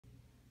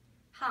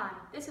Hi,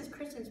 this is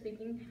Kristen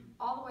speaking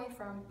all the way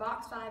from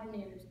Box 5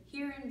 News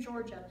here in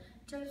Georgia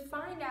to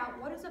find out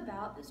what is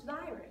about this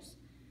virus.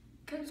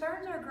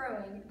 Concerns are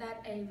growing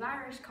that a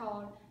virus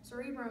called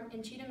Cerebrum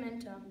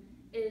impedimentum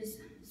is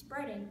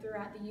spreading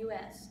throughout the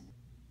U.S.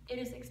 It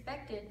is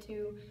expected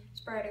to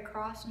spread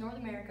across North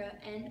America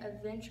and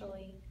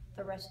eventually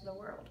the rest of the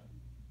world.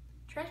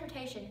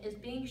 Transportation is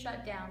being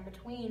shut down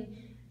between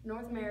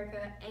North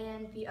America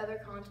and the other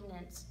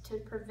continents to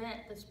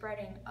prevent the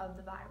spreading of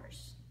the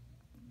virus.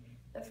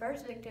 The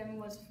first victim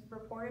was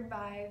reported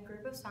by a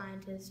group of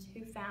scientists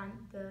who found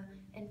the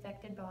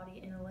infected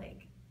body in a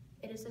lake.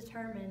 It is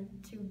determined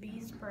to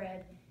be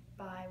spread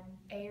by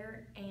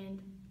air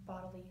and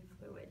bodily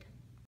fluid.